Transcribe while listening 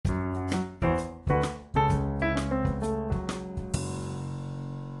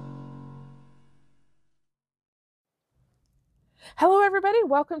Hello, everybody.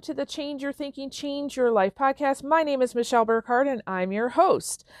 Welcome to the Change Your Thinking, Change Your Life podcast. My name is Michelle Burkhardt, and I'm your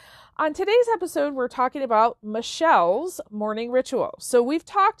host. On today's episode, we're talking about Michelle's morning ritual. So we've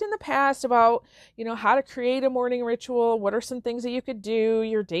talked in the past about, how to create a morning ritual. What are some things that you could do,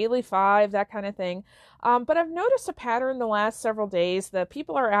 your daily 5, that kind of thing. But I've noticed a pattern the last several days that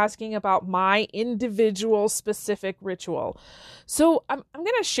people are asking about my individual specific ritual. So I'm going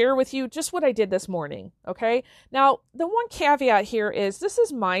to share with you just what I did this morning. Okay. Now, the one caveat here is this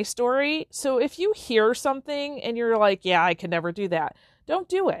is my story. So if you hear something and you're like, yeah, I could never do that, don't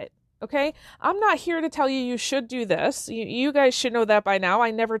do it. Okay, I'm not here to tell you you should do this. You guys should know that by now.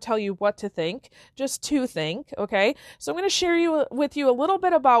 I never tell you what to think, just to think. Okay, so I'm going to share with you a little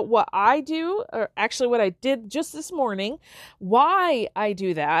bit about what I do, or actually what I did just this morning, why I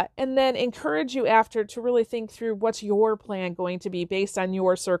do that, and then encourage you after to really think through what's your plan going to be based on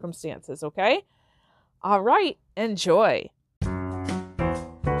your circumstances. Okay, all right, enjoy.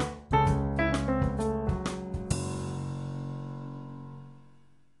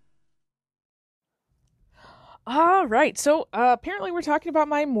 All right. So apparently we're talking about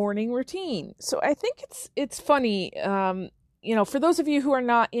my morning routine. So I think it's funny, for those of you who are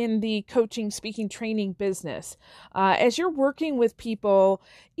not in the coaching, speaking, training business, as you're working with people,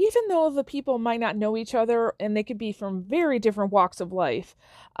 even though the people might not know each other and they could be from very different walks of life,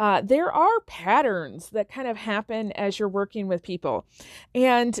 there are patterns that kind of happen as you're working with people.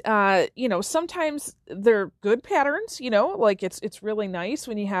 And, sometimes they're good patterns, like it's really nice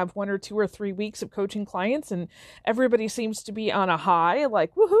when you have 1 or 2 or 3 weeks of coaching clients and everybody seems to be on a high,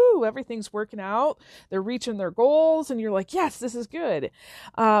 like, woohoo, everything's working out. They're reaching their goals and you're like, yes, this is good.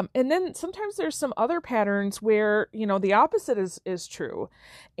 And then sometimes there's some other patterns where, the opposite is true.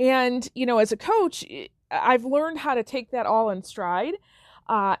 And, as a coach, I've learned how to take that all in stride.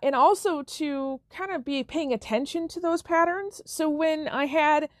 And also to kind of be paying attention to those patterns. So when I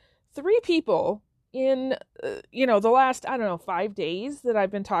had 3 people in, the last, 5 days that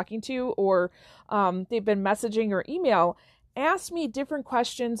I've been talking to, or they've been messaging or email, ask me different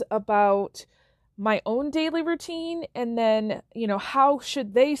questions about my own daily routine, and then, how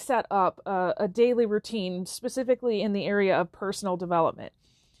should they set up a daily routine, specifically in the area of personal development.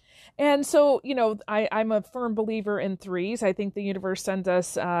 And so, I'm a firm believer in 3s. I think the universe sends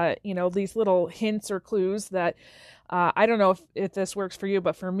us, these little hints or clues that I don't know if this works for you,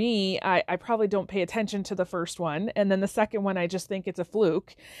 but for me, I probably don't pay attention to the first one. And then the second one, I just think it's a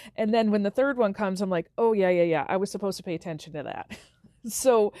fluke. And then when the third one comes, I'm like, oh, yeah. I was supposed to pay attention to that.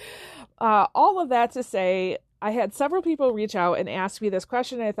 So all of that to say, I had several people reach out and ask me this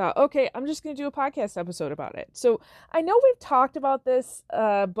question. And I thought, okay, I'm just going to do a podcast episode about it. So I know we've talked about this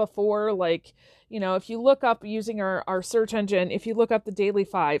before, like, if you look up using our search engine, if you look up the Daily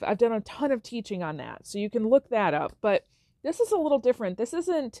 5, I've done a ton of teaching on that. So you can look that up. But this is a little different. This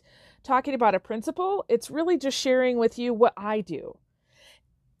isn't talking about a principle. It's really just sharing with you what I do.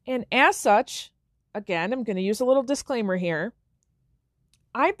 And as such, again, I'm going to use a little disclaimer here.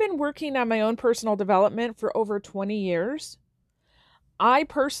 I've been working on my own personal development for over 20 years. I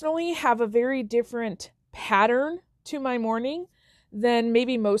personally have a very different pattern to my morning than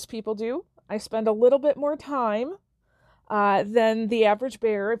maybe most people do. I spend a little bit more time than the average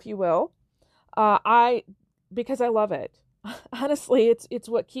bear, if you will. Because I love it. Honestly, it's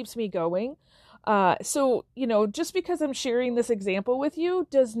what keeps me going. So, just because I'm sharing this example with you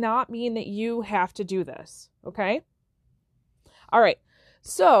does not mean that you have to do this. Okay? All right.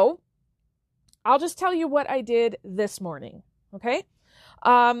 So I'll just tell you what I did this morning. Okay.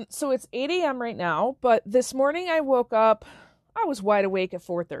 So it's 8 a.m. right now, but this morning I woke up, I was wide awake at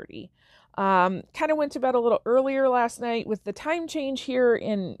 4:30. Kind of went to bed a little earlier last night with the time change here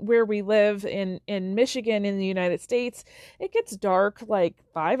in where we live in Michigan in the United States. It gets dark like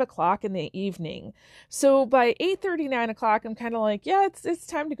 5 o'clock in the evening. So by 8:30, 9 o'clock, I'm kind of like, yeah, it's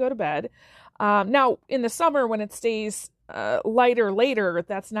time to go to bed. Now in the summer when it stays lighter later,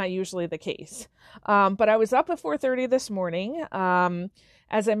 that's not usually the case. But I was up at 4:30 this morning.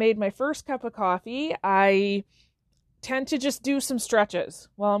 As I made my first cup of coffee, I tend to just do some stretches.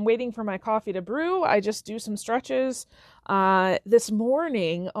 While I'm waiting for my coffee to brew, I just do some stretches. This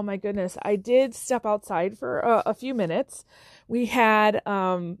morning, oh my goodness, I did step outside for a few minutes. We had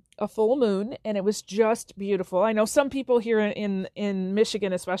a full moon and it was just beautiful. I know some people here in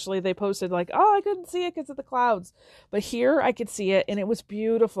Michigan especially, they posted like, oh, I couldn't see it because of the clouds. But here I could see it and it was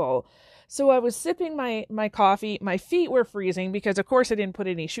beautiful. So I was sipping my coffee. My feet were freezing because, of course, I didn't put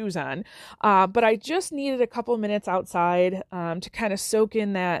any shoes on. But I just needed a couple minutes outside to kind of soak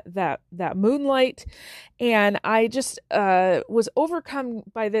in that moonlight. And I just was overcome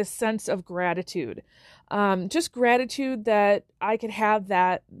by this sense of gratitude. Just gratitude that I could have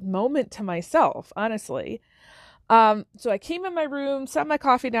that moment to myself, honestly. So I came in my room, set my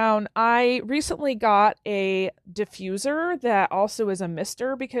coffee down. I recently got a diffuser that also is a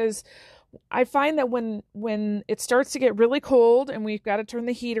mister, because I find that when it starts to get really cold and we've got to turn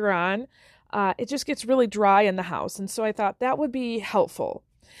the heater on, it just gets really dry in the house. And so I thought that would be helpful.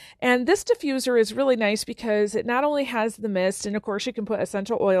 And this diffuser is really nice because it not only has the mist, and of course you can put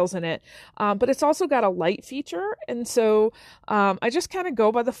essential oils in it, but it's also got a light feature. And so I just kind of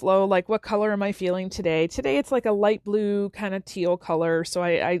go by the flow, like what color am I feeling today? Today it's like a light blue kind of teal color. So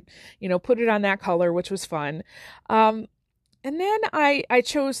I put it on that color, which was fun. And then I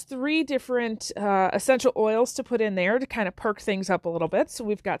chose 3 different essential oils to put in there to kind of perk things up a little bit. So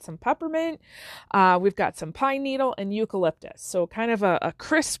we've got some peppermint, we've got some pine needle, and eucalyptus. So kind of a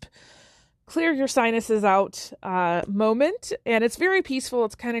crisp, clear your sinuses out moment. And it's very peaceful.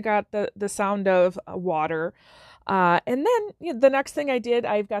 It's kind of got the sound of water. And then the next thing I did,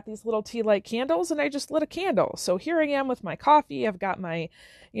 I've got these little tea light candles, and I just lit a candle. So here I am with my coffee. I've got my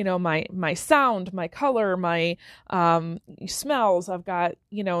sound, my color, my smells. I've got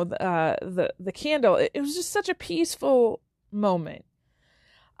the candle. It was just such a peaceful moment.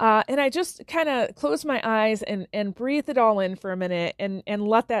 And I just kind of closed my eyes and breathed it all in for a minute and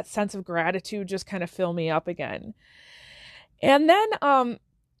let that sense of gratitude just kind of fill me up again. And then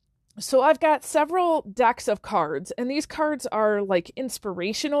so I've got several decks of cards, and these cards are like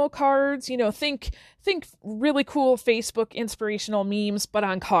inspirational cards. Think really cool Facebook inspirational memes, but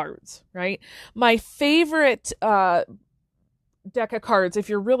on cards, right? My favorite deck of cards, if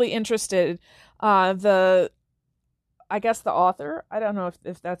you're really interested, I guess the author, I don't know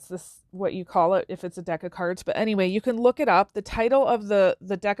if that's what you call it, if it's a deck of cards, but anyway, you can look it up. The title of the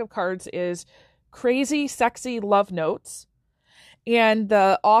deck of cards is Crazy Sexy Love Notes. And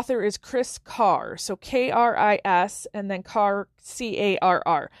the author is Chris Carr. So Kris and then Carr,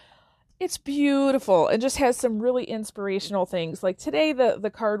 Carr. It's beautiful and just has some really inspirational things. Like today,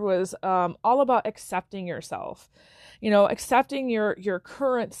 the card was all about accepting yourself. Accepting your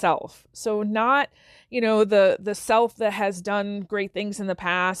current self. So not, the self that has done great things in the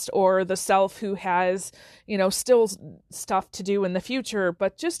past, or the self who has, still stuff to do in the future,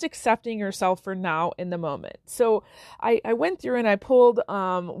 but just accepting yourself for now in the moment. So I went through and I pulled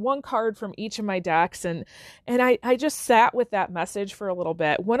one card from each of my decks, and I just sat with that message for a little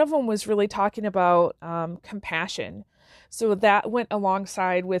bit. One of them was really talking about compassion. So that went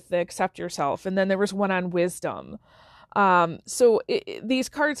alongside with the accept yourself. And then there was one on wisdom. So these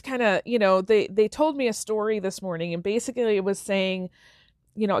cards kind of, they told me a story this morning, and basically it was saying,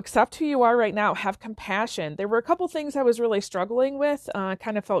 accept who you are right now, have compassion. There were a couple things I was really struggling with,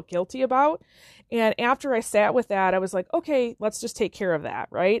 kind of felt guilty about. And after I sat with that, I was like, okay, let's just take care of that.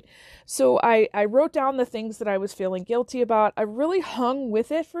 Right. So I wrote down the things that I was feeling guilty about. I really hung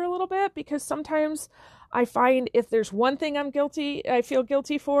with it for a little bit, because sometimes I find if there's one thing I feel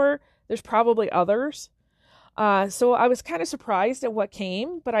guilty for, there's probably others. So I was kind of surprised at what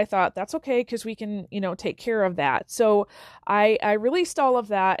came, but I thought that's okay, because we can, take care of that. So I released all of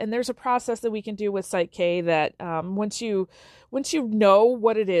that, and there's a process that we can do with Psych-K that once you know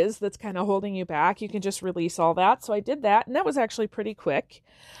what it is that's kind of holding you back, you can just release all that. So I did that, and that was actually pretty quick.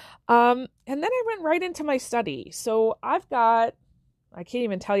 And then I went right into my study. So I can't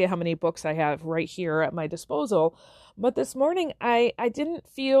even tell you how many books I have right here at my disposal. But this morning, I didn't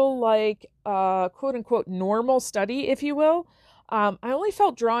feel like a quote unquote normal study, if you will. I only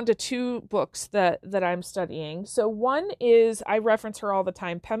felt drawn to 2 books that I'm studying. So one is, I reference her all the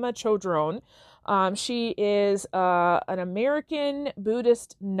time, Pema Chodron. She is an American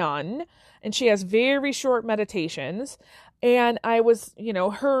Buddhist nun, and she has very short meditations. And I was,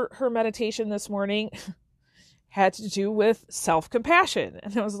 her meditation this morning had to do with self-compassion.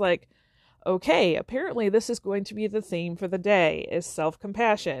 And I was like, okay, apparently this is going to be the theme for the day, is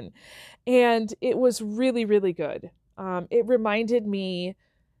self-compassion. And it was really, really good. It reminded me,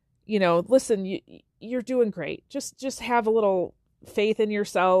 listen, you're doing great. Just have a little faith in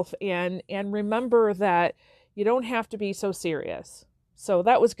yourself, and remember that you don't have to be so serious. So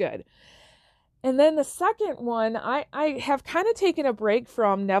that was good. And then the second one, I have kind of taken a break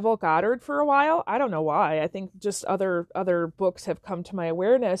from Neville Goddard for a while. I don't know why. I think just other books have come to my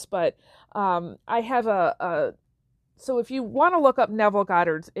awareness. But I have so if you want to look up Neville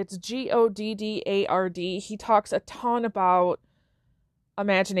Goddard, it's Goddard. He talks a ton about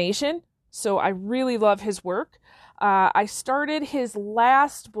imagination. So I really love his work. I started his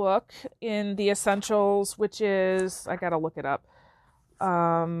last book in the Essentials, which is, I got to look it up.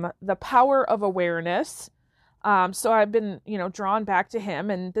 The Power of Awareness. So I've been, drawn back to him,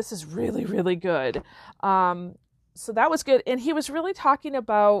 and this is really, really good. So that was good. And he was really talking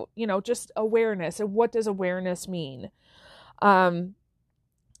about, just awareness and what does awareness mean?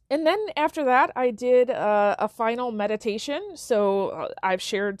 And then after that, I did a final meditation. So I've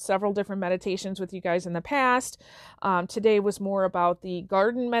shared several different meditations with you guys in the past. Today was more about the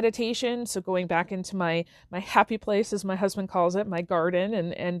garden meditation. So going back into my happy place, as my husband calls it, my garden.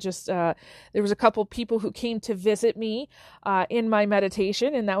 And just there was a couple people who came to visit me in my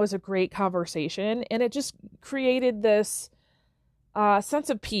meditation. And that was a great conversation. And it just created this sense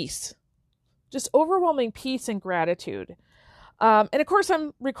of peace, just overwhelming peace and gratitude. And of course,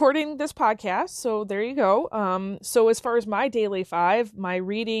 I'm recording this podcast, so there you go. So as far as my daily 5, my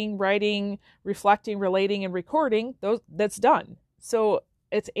reading, writing, reflecting, relating, and recording, that's done. So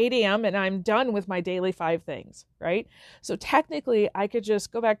it's 8 a.m. and I'm done with my daily 5 things, right? So technically, I could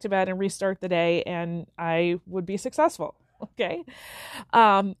just go back to bed and restart the day, and I would be successful, okay?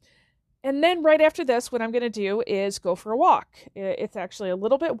 And then right after this, what I'm going to do is go for a walk. It's actually a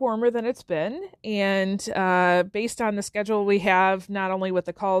little bit warmer than it's been. And based on the schedule we have, not only with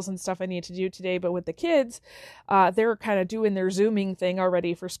the calls and stuff I need to do today, but with the kids, they're kind of doing their Zooming thing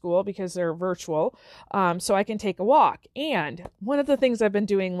already for school because they're virtual. So I can take a walk. And one of the things I've been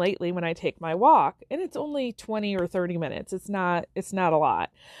doing lately when I take my walk, and it's only 20 or 30 minutes, it's not a lot.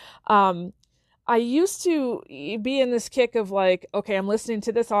 I used to be in this kick of like, okay, I'm listening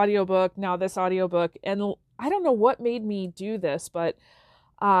to this audiobook, now this audiobook, and I don't know what made me do this, but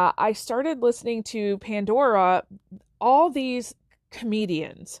I started listening to Pandora, all these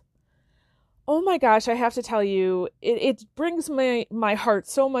comedians. Oh my gosh, I have to tell you, it brings my heart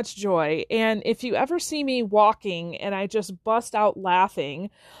so much joy. And if you ever see me walking and I just bust out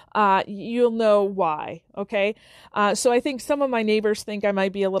laughing, you'll know why, okay? So I think some of my neighbors think I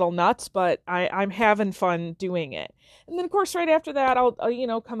might be a little nuts, but I'm having fun doing it. And then, of course, right after that,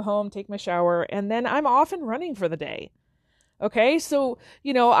 I'll come home, take my shower, and then I'm off and running for the day, okay? So,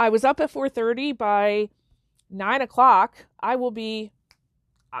 I was up at 4:30. By 9 o'clock, I will be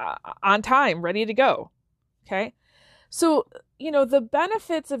on time, ready to go. Okay. So, the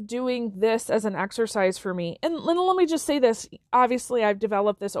benefits of doing this as an exercise for me, and let me just say this, obviously I've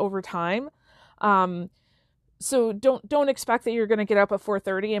developed this over time. So don't expect that you're going to get up at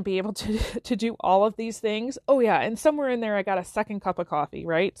 4:30 and be able to do all of these things. Oh yeah. And somewhere in there, I got a second cup of coffee,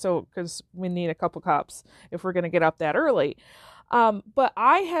 right? So, cause we need a couple cups if we're going to get up that early. But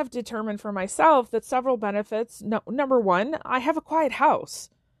I have determined for myself that several benefits. No, number one, I have a quiet house.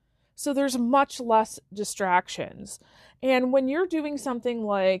 So there's much less distractions. And when you're doing something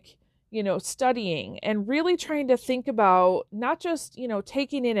like, studying and really trying to think about not just,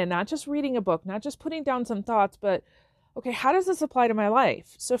 taking it in, not just reading a book, not just putting down some thoughts, but okay, how does this apply to my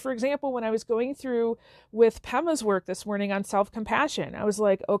life? So for example, when I was going through with Pema's work this morning on self-compassion, I was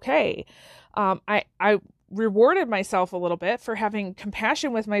like, okay, I rewarded myself a little bit for having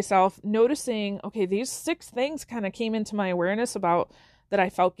compassion with myself, noticing, okay, these 6 things kind of came into my awareness about that I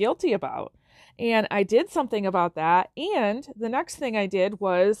felt guilty about. And I did something about that. And the next thing I did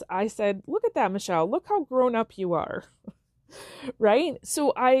was I said, look at that, Michelle, look how grown up you are. Right?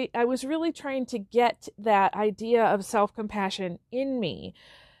 So I was really trying to get that idea of self-compassion in me.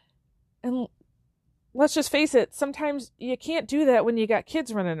 And let's just face it, sometimes you can't do that when you got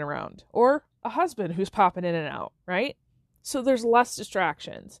kids running around or a husband who's popping in and out, right? So there's less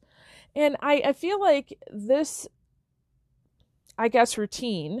distractions. And I feel like this, I guess,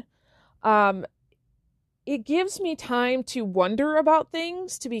 routine, it gives me time to wonder about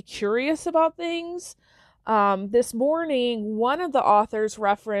things, to be curious about things. This morning, one of the authors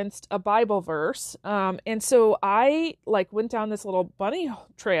referenced a Bible verse. And so I went down this little bunny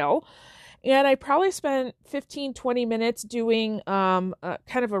trail, and I probably spent 15, 20 minutes doing kind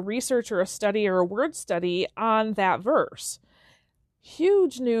of a research or a study or a word study on that verse.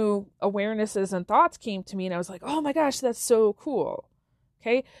 Huge new awarenesses and thoughts came to me, and I was like, oh my gosh, that's so cool.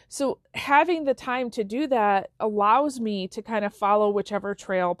 Okay, so having the time to do that allows me to kind of follow whichever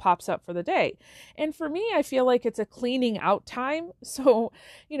trail pops up for the day. And for me, I feel like it's a cleaning out time. So,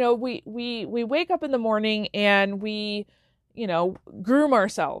 we wake up in the morning and we, groom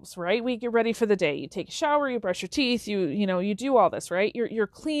ourselves, right? We get ready for the day. You take a shower, you brush your teeth, you do all this, right? You're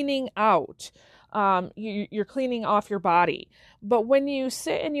cleaning out. You're cleaning off your body. But when you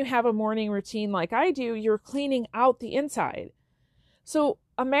sit and you have a morning routine like I do, you're cleaning out the inside. So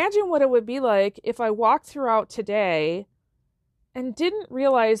imagine what it would be like if I walked throughout today and didn't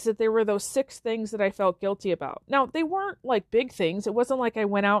realize that there were those 6 things that I felt guilty about. Now, they weren't like big things. It wasn't like I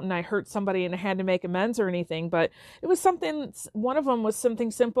went out and I hurt somebody and I had to make amends or anything, but it was something, one of them was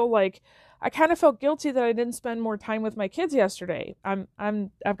something simple like I kind of felt guilty that I didn't spend more time with my kids yesterday.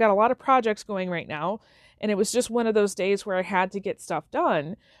 I've got a lot of projects going right now, and it was just one of those days where I had to get stuff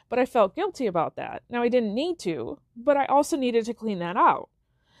done, but I felt guilty about that. Now, I didn't need to, but I also needed to clean that out.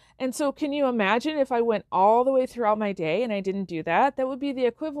 And so can you imagine if I went all the way throughout my day and I didn't do that? That would be the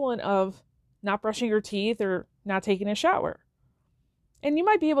equivalent of not brushing your teeth or not taking a shower. And you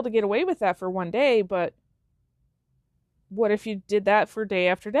might be able to get away with that for one day, but what if you did that for day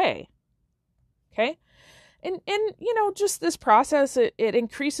after day? Okay? And just this process, it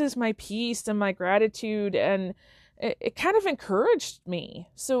increases my peace and my gratitude, and it kind of encouraged me.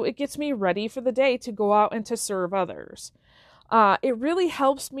 So it gets me ready for the day to go out and to serve others. It really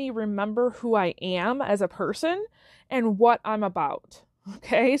helps me remember who I am as a person and what I'm about.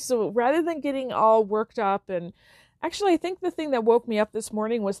 Okay, so rather than getting all worked up, and actually I think the thing that woke me up this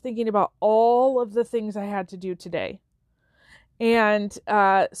morning was thinking about all of the things I had to do today. And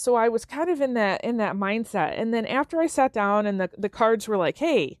so I was kind of in that mindset. And then after I sat down and the cards were like,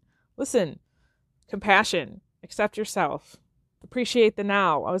 hey, listen, compassion, accept yourself, appreciate the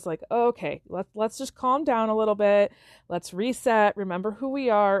now. I was like, okay, let's just calm down a little bit. Let's reset. Remember who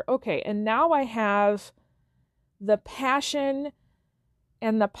we are. Okay. And now I have the passion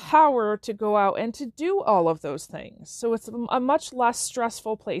and the power to go out and to do all of those things. So it's a much less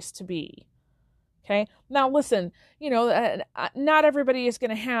stressful place to be. Okay. Now listen, not everybody is going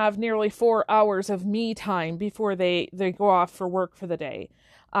to have nearly 4 hours of me time before they go off for work for the day.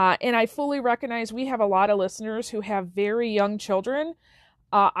 And I fully recognize we have a lot of listeners who have very young children.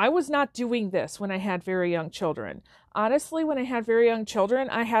 I was not doing this when I had very young children. Honestly, when I had very young children,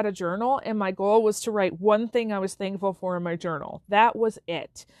 I had a journal and my goal was to write one thing I was thankful for in my journal. That was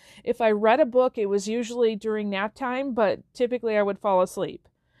it. If I read a book, it was usually during nap time, but typically I would fall asleep.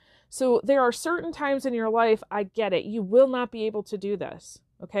 So there are certain times in your life, I get it, you will not be able to do this.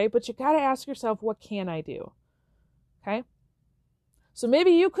 Okay. But you got to ask yourself, what can I do? Okay. So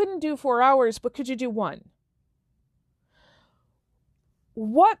maybe you couldn't do 4 hours, but could you do 1?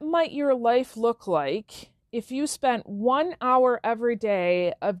 What might your life look like if you spent 1 hour every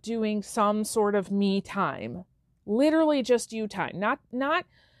day of doing some sort of me time? Literally just you time. Not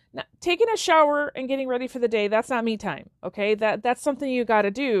taking a shower and getting ready for the day. That's not me time. Okay. That's something you got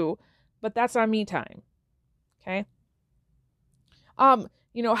to do, but that's not me time. Okay.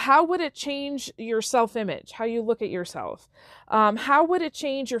 How would it change your self-image, how you look at yourself? How would it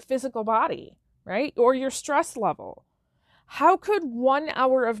change your physical body, right? Or your stress level? How could 1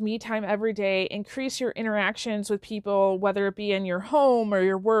 hour of me time every day increase your interactions with people, whether it be in your home or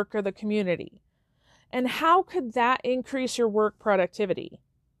your work or the community? And how could that increase your work productivity?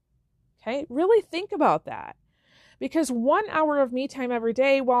 Okay, really think about that. Because 1 hour of me time every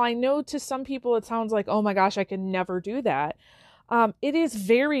day, while I know to some people it sounds like, oh my gosh, I can never do that. It is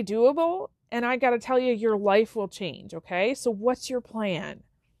very doable, and I got to tell you, your life will change, okay? So what's your plan?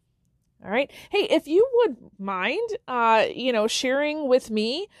 All right. Hey, if you would mind, sharing with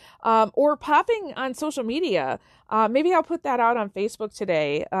me or popping on social media, maybe I'll put that out on Facebook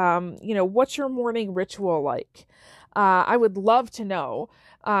today. What's your morning ritual like? I would love to know.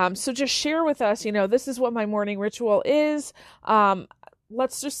 So just share with us, this is what my morning ritual is.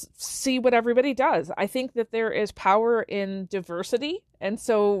 Let's just see what everybody does. I think that there is power in diversity. And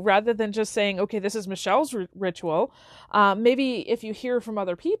so rather than just saying, okay, this is Michelle's ritual, maybe if you hear from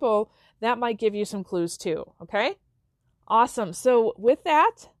other people, that might give you some clues too. Okay. Awesome. So with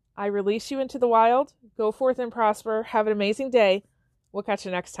that, I release you into the wild. Go forth and prosper. Have an amazing day. We'll catch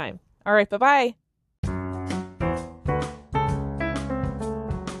you next time. All right. Bye-bye.